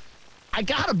 But I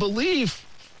got to believe,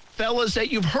 fellas,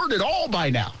 that you've heard it all by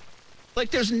now. Like,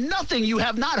 there's nothing you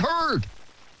have not heard.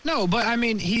 No, but, I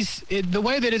mean, the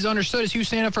way that it's understood is he was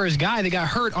standing up for his guy that got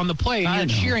hurt on the play,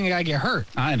 and you're cheering a guy get hurt.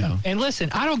 I know. And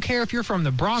listen, I don't care if you're from the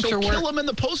Bronx so or where. kill them in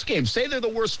the postgame. Say they're the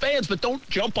worst fans, but don't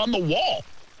jump on the wall.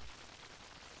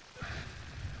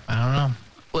 I don't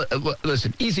know.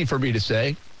 Listen, easy for me to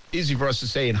say, easy for us to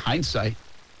say in hindsight.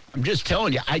 I'm just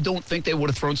telling you, I don't think they would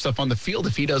have thrown stuff on the field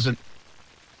if he doesn't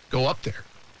go up there.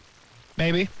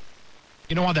 Maybe.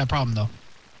 You don't want that problem, though.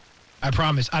 I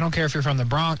promise. I don't care if you're from the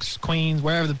Bronx, Queens,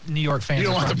 wherever the New York fans are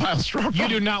from. You don't want the Miles Straw problem. You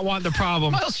do not want the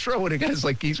problem. Miles Straw would have got he's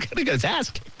going to get his ass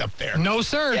kicked up there. No,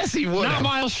 sir. Yes, he would. Not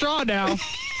Miles Straw now.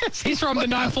 Yes, he's from the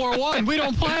 941. We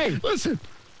don't play. Listen,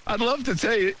 I'd love to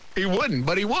tell you he wouldn't,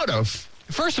 but he would have.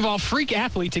 First of all, freak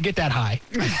athlete to get that high.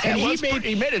 And he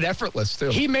made it effortless, too.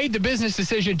 He made the business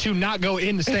decision to not go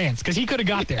in the stands because he could have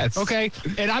got there, okay?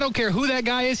 And I don't care who that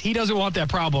guy is. He doesn't want that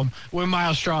problem when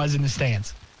Miles Straw is in the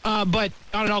stands. But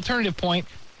on an alternative point,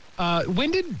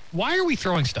 why are we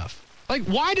throwing stuff? Like,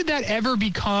 why did that ever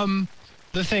become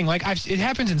the thing? Like, it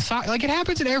happens in soccer. Like, it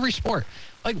happens in every sport.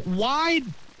 Like, why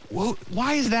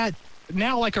is that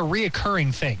now like a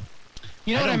reoccurring thing?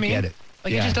 You know what I mean? I don't get it.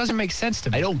 Like, it just doesn't make sense to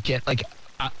me. I don't get, like,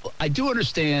 I do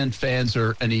understand fans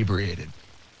are inebriated,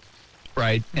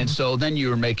 right? Mm-hmm. And so then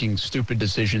you're making stupid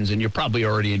decisions, and you're probably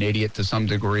already an idiot to some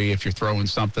degree if you're throwing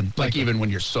something, like even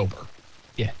when you're sober.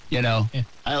 Yeah. You know? Yeah.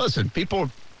 Listen, people,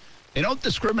 they don't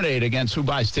discriminate against who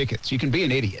buys tickets. You can be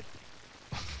an idiot.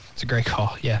 It's a great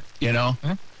call, yeah. You know?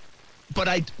 Mm-hmm.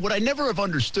 But what I never have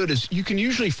understood is you can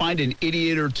usually find an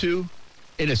idiot or two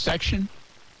in a section,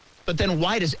 but then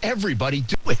why does everybody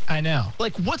do it? I know.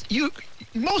 Like, most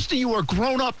of you are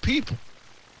grown-up people.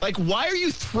 Like, why are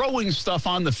you throwing stuff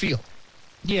on the field?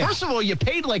 Yeah. First of all, you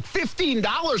paid like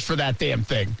 $15 for that damn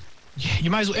thing. Yeah, you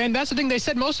might as well. And that's the thing. They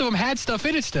said most of them had stuff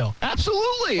in it still.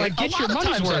 Absolutely. Like, get your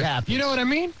money's worth. You know what I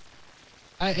mean?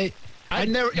 I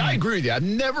agree with you. I've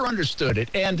never understood it.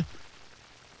 And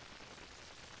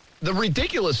the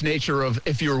ridiculous nature of,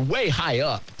 if you're way high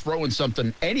up, throwing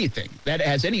something, anything that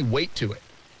has any weight to it,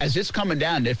 as it's coming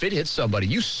down, if it hits somebody,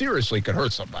 you seriously could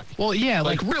hurt somebody. Well, yeah.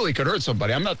 Like really could hurt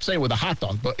somebody. I'm not saying with a hot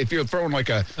dog, but if you're throwing like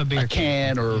a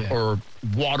can or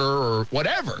water or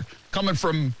whatever coming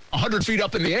from 100 feet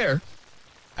up in the air.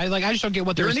 I just don't get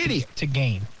what there's to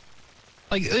gain.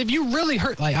 Like, if you really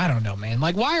hurt, like, I don't know, man.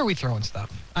 Like, why are we throwing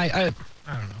stuff? I don't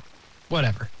know.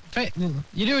 Whatever.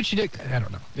 You do what you do. I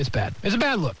don't know. It's bad. It's a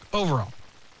bad look overall.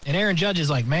 And Aaron Judge is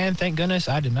like, man, thank goodness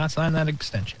I did not sign that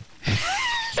extension.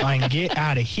 So I can get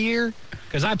out of here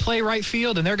because I play right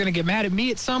field and they're going to get mad at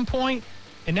me at some point.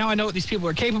 And now I know what these people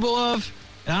are capable of,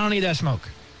 and I don't need that smoke.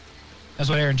 That's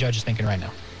what Aaron Judge is thinking right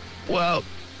now. Well,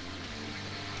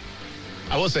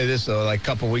 I will say this, though. Like, a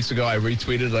couple weeks ago, I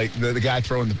retweeted, like, the guy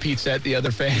throwing the pizza at the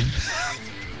other fan.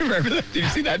 Remember that? Did you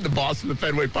see that in the Boston, the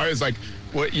Fenway Park? It was like,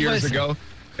 what, years ago?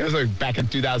 It was like back in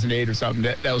 2008 or something.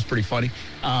 That was pretty funny.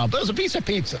 But it was a piece of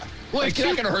pizza. Well, like, you're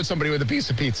not going to hurt somebody with a piece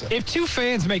of pizza. If two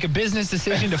fans make a business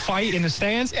decision to fight in the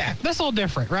stands, that's all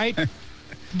different, right?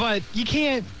 But you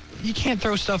can't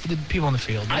throw stuff at the people on the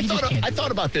field. I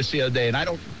thought about this the other day, and I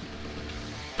don't.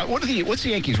 What's the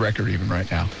Yankees' record even right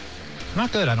now?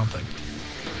 Not good, I don't think.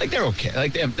 Like, they're okay.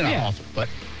 Like, they're not awful. But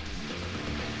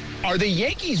are the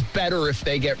Yankees better if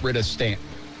they get rid of Stanton?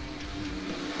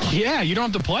 Yeah, you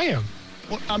don't have to play him.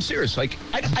 Well, I'm serious. Like,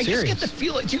 I just get the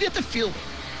feel. Do you get the feel?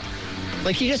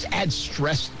 Like, he just adds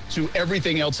stress to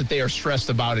everything else that they are stressed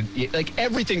about. And, like,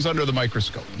 everything's under the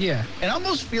microscope. Yeah. And I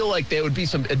almost feel like there would be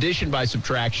some addition by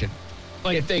subtraction.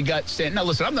 Like, if they got Stanton. Now,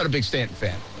 listen, I'm not a big Stanton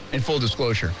fan, in full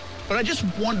disclosure. But I just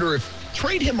wonder if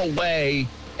trade him away,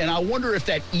 and I wonder if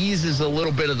that eases a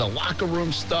little bit of the locker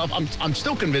room stuff. I'm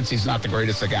still convinced he's not the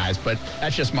greatest of guys, but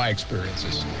that's just my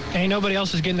experiences. Ain't nobody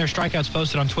else is getting their strikeouts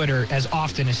posted on Twitter as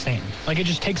often as Stanton. Like, it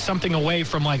just takes something away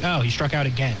from, like, oh, he struck out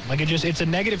again. Like, it's a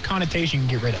negative connotation you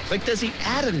can get rid of. Like, does he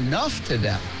add enough to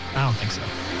them? I don't think so.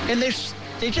 And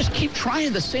they just keep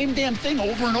trying the same damn thing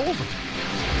over and over.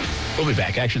 We'll be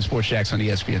back. Action Sports Jacks on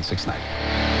ESPN 690.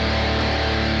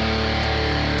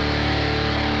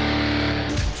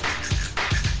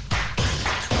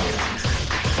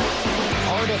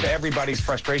 everybody's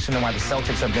frustration and why the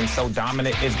Celtics have been so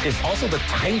dominant is also the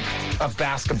type of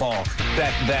basketball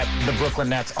that the Brooklyn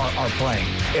Nets are playing.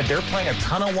 If they're playing a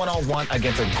ton of one-on-one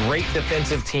against a great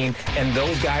defensive team, and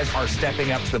those guys are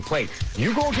stepping up to the plate.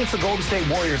 You go against the Golden State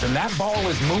Warriors, and that ball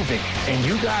is moving, and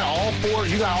you got all four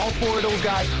of those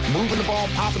guys moving the ball,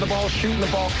 popping the ball, shooting the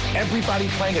ball, everybody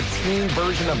playing a team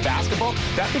version of basketball,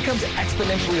 that becomes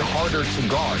exponentially harder to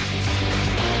guard.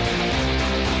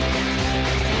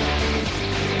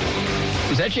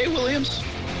 Was that Jay Williams?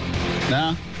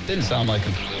 No, didn't sound like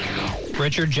him.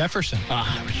 Richard Jefferson.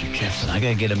 Richard Jefferson. I got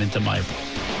to get him into my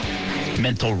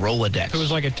mental Rolodex. Who was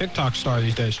like a TikTok star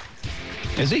these days.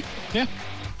 Is he? Yeah.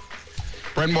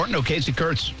 Brent Martineau, Casey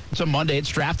Kurtz. It's a Monday. It's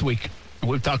draft week.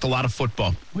 We've talked a lot of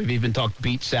football. We've even talked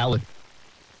beet salad.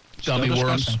 Gummy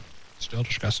worms. Still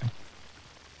disgusting.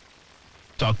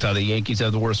 Talked how the Yankees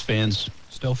have the worst fans.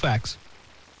 Still facts.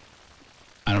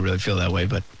 I don't really feel that way,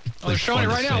 but they're showing it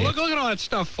right now. Look at all that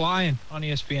stuff flying on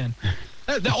ESPN.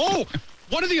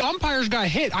 One of the umpires got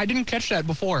hit. I didn't catch that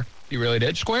before. You really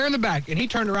did? Square in the back, and he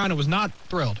turned around and was not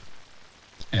thrilled.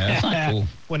 Yeah, that's not cool.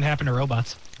 Wouldn't happen to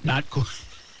robots. Not cool.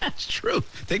 That's true.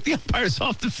 Take the umpires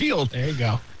off the field. There you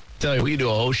go. Tell you, we can do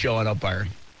a whole show on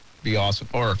umpiring. Be awesome.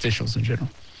 Or officials in general.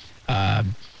 Want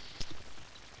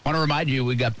to remind you,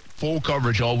 we got full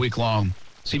coverage all week long.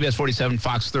 CBS 47,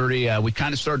 Fox 30. We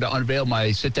kind of started to unveil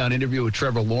my sit-down interview with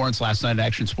Trevor Lawrence last night at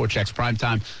Action Sports Jax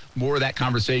Primetime. More of that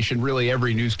conversation, really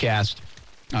every newscast,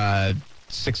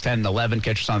 6, 10, and 11.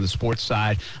 Catch us on the sports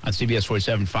side on CBS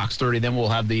 47, Fox 30. Then we'll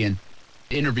have the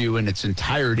interview in its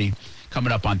entirety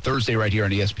coming up on Thursday right here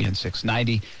on ESPN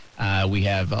 690. We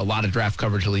have a lot of draft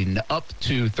coverage leading up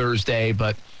to Thursday,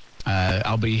 but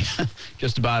I'll be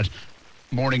just about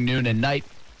morning, noon, and night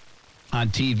on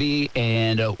TV,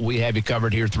 and we have you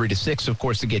covered here 3 to 6, of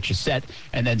course, to get you set.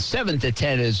 And then 7 to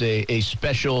 10 is a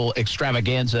special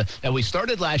extravaganza that we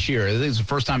started last year. I think it's the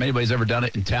first time anybody's ever done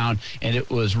it in town, and it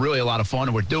was really a lot of fun,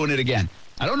 and we're doing it again.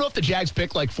 I don't know if the Jags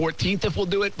pick like 14th if we'll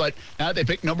do it, but now they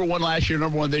picked number 1 last year,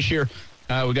 number 1 this year.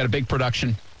 We got a big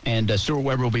production, and Stuart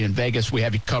Weber will be in Vegas. We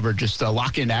have you covered. Just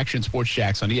lock in Action Sports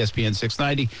Jax on ESPN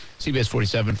 690, CBS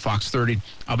 47, Fox 30.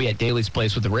 I'll be at Daly's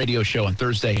Place with the radio show on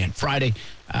Thursday and Friday.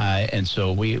 And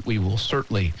so we will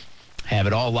certainly have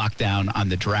it all locked down on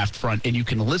the draft front. And you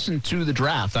can listen to the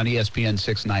draft on ESPN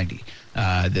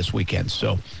 690 this weekend.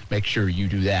 So make sure you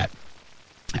do that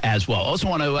as well. Also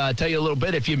want to tell you a little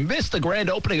bit, if you missed the grand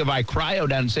opening of iCryo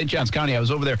down in St. Johns County, I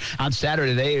was over there on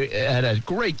Saturday. They had a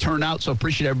great turnout, so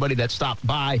appreciate everybody that stopped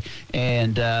by.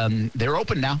 And they're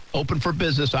open now, open for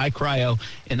business, iCryo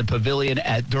in the pavilion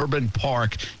at Durbin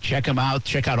Park. Check them out.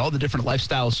 Check out all the different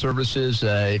lifestyle services.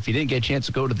 If you didn't get a chance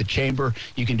to go to the chamber,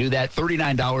 you can do that.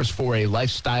 $39 for a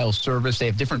lifestyle service. They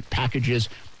have different packages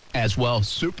as well.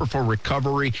 Super for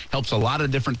recovery, helps a lot of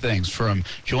different things, from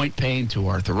joint pain to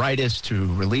arthritis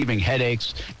to relieving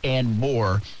headaches and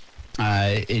more.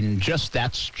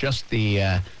 That's just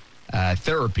the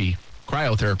therapy,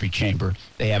 cryotherapy chamber.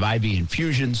 They have IV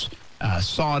infusions,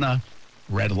 sauna,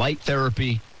 red light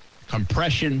therapy,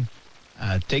 compression.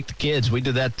 Take the kids. We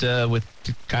did that with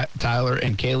Tyler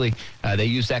and Kaylee. They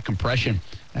use that compression.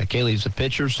 Kaylee's a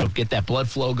pitcher, so get that blood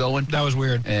flow going. That was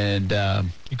weird. And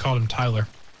you called him Tyler.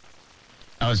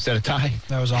 Oh, instead of Ty?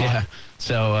 That was odd. Yeah.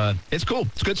 So it's cool.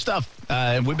 It's good stuff.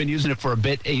 And we've been using it for a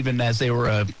bit, even as they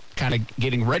were kind of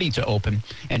getting ready to open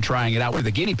and trying it out with the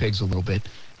guinea pigs a little bit.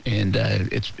 And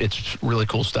it's really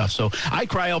cool stuff. So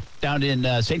iCryo down in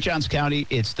St. Johns County.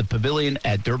 It's the pavilion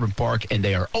at Durbin Park, and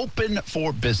they are open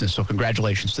for business. So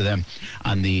congratulations to them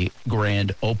on the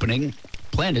grand opening.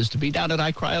 Plan is to be down at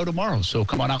iCryo tomorrow. So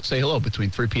come on out, say hello between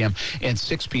 3 p.m. and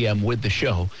 6 p.m. with the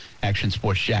show, Action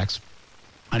Sports Jax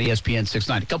on ESPN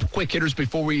 690. A couple quick hitters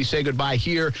before we say goodbye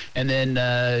here, and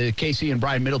then Casey and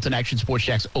Brian Middleton, Action Sports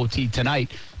Jax OT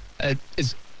tonight.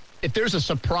 If there's a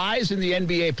surprise in the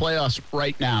NBA playoffs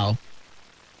right now,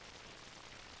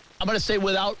 I'm going to say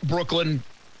without Brooklyn,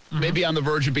 maybe on the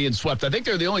verge of being swept. I think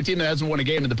they're the only team that hasn't won a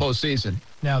game in the postseason.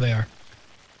 Now they are.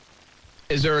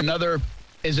 Is there another?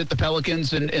 Is it the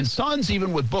Pelicans and Suns,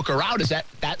 even with Booker out? Is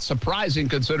that surprising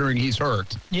considering he's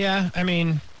hurt? Yeah, I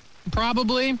mean,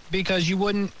 probably, because you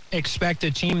wouldn't expect a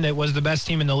team that was the best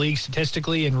team in the league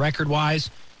statistically and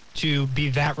record-wise to be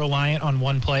that reliant on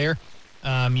one player.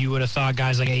 You would have thought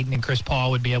guys like Ayton and Chris Paul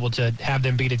would be able to have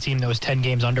them beat a team that was 10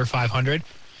 games under 500.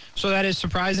 So that is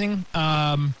surprising.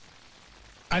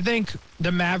 I think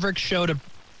the Mavericks showed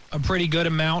a pretty good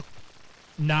amount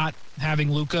not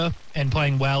having Luka and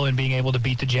playing well and being able to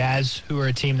beat the Jazz, who are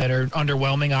a team that are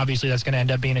underwhelming. Obviously, that's going to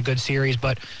end up being a good series,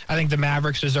 but I think the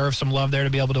Mavericks deserve some love there to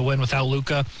be able to win without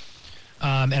Luka.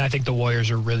 And I think the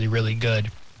Warriors are really, really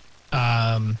good.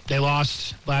 They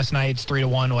lost last night. It's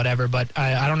 3-1, whatever. But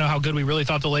I don't know how good we really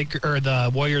thought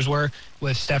the Warriors were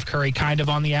with Steph Curry kind of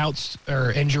on the outs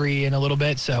or injury in a little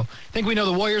bit. So I think we know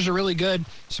the Warriors are really good.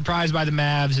 Surprised by the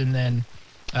Mavs, and then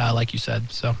like you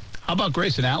said. So how about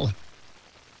Grayson Allen?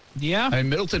 Yeah. I mean,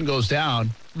 Middleton goes down,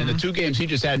 and the 2 games he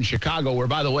just had in Chicago, where,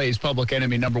 by the way, he's public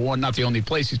enemy number 1. Not the only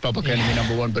place he's public enemy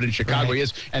number 1, but in Chicago he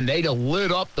is. And they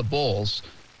lit up the Bulls.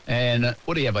 And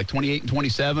what do you have, like 28 and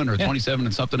 27 or 27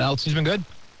 and something else? He's been good.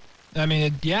 I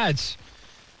mean, it's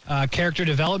character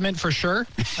development for sure.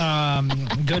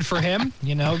 Good for him.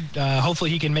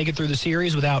 Hopefully he can make it through the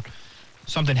series without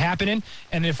something happening.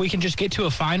 And if we can just get to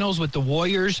a finals with the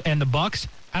Warriors and the Bucks,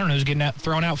 I don't know who's getting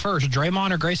thrown out first,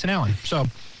 Draymond or Grayson Allen. So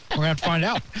we're going to have to find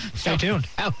out. Stay tuned.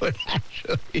 That would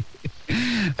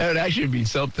actually be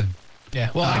something. Yeah,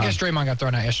 well, I guess Draymond got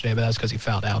thrown out yesterday, but that's because he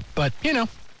fouled out. But,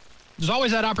 there's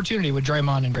always that opportunity with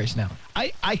Draymond and Grayson Allen.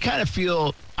 I kind of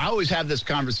feel, I always have this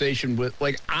conversation with,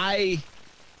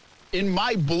 in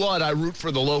my blood, I root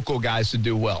for the local guys to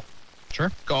do well.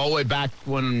 Sure. Go all the way back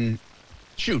when,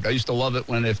 I used to love it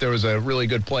when if there was a really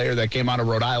good player that came out of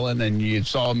Rhode Island and you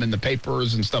saw him in the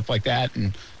papers and stuff like that,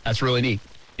 and that's really neat.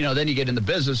 Then you get in the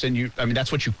business and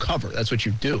that's what you cover. That's what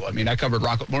you do. I mean, I covered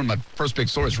one of my first big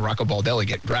stories, Rocco Baldelli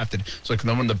getting drafted. It's like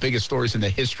one of the biggest stories in the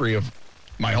history of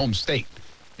my home state.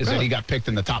 Is that he got picked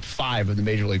in the top 5 of the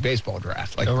Major League Baseball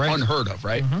draft. Unheard of,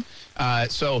 right? Mm-hmm.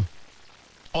 So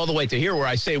all the way to here where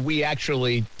I say we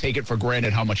actually take it for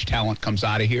granted how much talent comes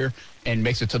out of here and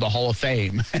makes it to the Hall of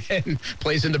Fame and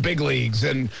plays in the big leagues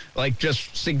and,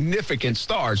 just significant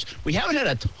stars. We haven't had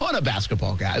a ton of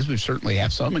basketball guys. We certainly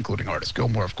have some, including Artis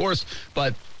Gilmore, of course.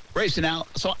 But Grayson Allen,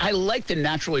 so I like to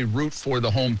naturally root for the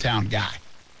hometown guy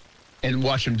and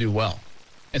watch him do well.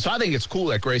 And so I think it's cool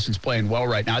that Grayson's playing well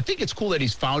right now. I think it's cool that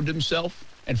he's found himself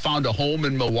and found a home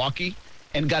in Milwaukee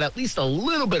and got at least a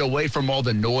little bit away from all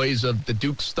the noise of the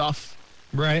Duke stuff.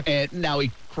 Right. And now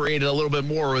he created a little bit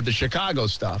more with the Chicago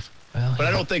stuff. Well, but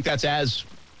I don't think I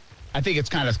think it's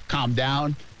kind of calmed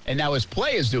down, and now his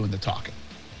play is doing the talking.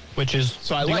 Which is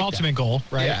the ultimate goal,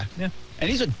 right? Yeah. And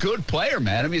he's a good player,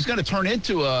 man. I mean, he's going to turn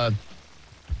into a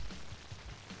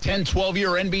 10, 12-year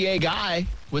NBA guy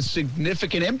with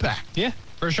significant impact. Yeah.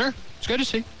 For sure. It's good to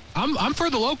see. I'm for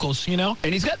the locals, And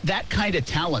he's got that kind of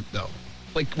talent, though.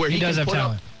 Where he does can have put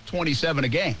talent. Up 27 a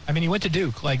game. I mean, he went to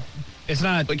Duke. It's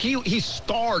not... he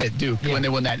starred at Duke when they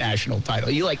won that national title.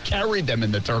 He, carried them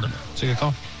in the tournament. It's a good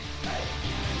call.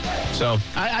 So,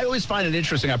 I always find it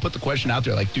interesting. I put the question out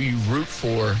there, do you root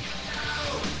for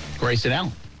Grayson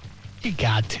Allen? You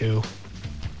got to.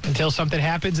 Until something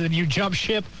happens and you jump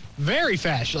ship very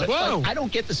fast. You're whoa. I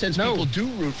don't get the sense people do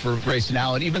root for Grayson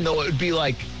Allen, even though it would be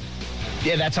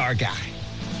yeah, that's our guy.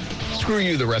 Screw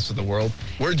you, the rest of the world.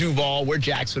 We're Duval. We're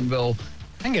Jacksonville.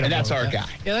 And that's our guy.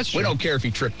 Yeah, that's true. We don't care if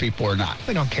he tripped people or not.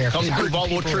 We don't care if Come to Duval,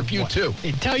 we'll trip you too.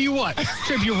 Hey, tell you what,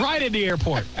 trip you right in the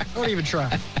airport. Don't even try.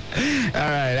 All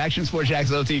right, Action Sports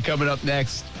Jax OT coming up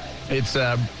next. It's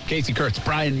Casey Kurtz,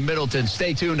 Brian Middleton.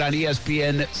 Stay tuned on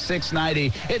ESPN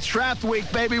 690. It's draft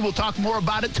week, baby. We'll talk more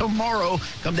about it tomorrow.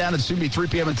 Come down and see me 3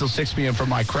 p.m. until 6 p.m. for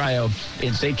my cryo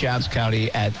in St. Johns County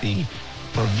at the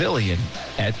Pavilion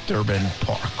at Durbin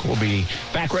Park. We'll be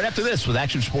back right after this with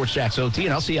Action Sports Jax OT,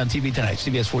 and I'll see you on TV tonight,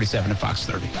 CBS 47 and Fox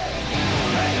 30.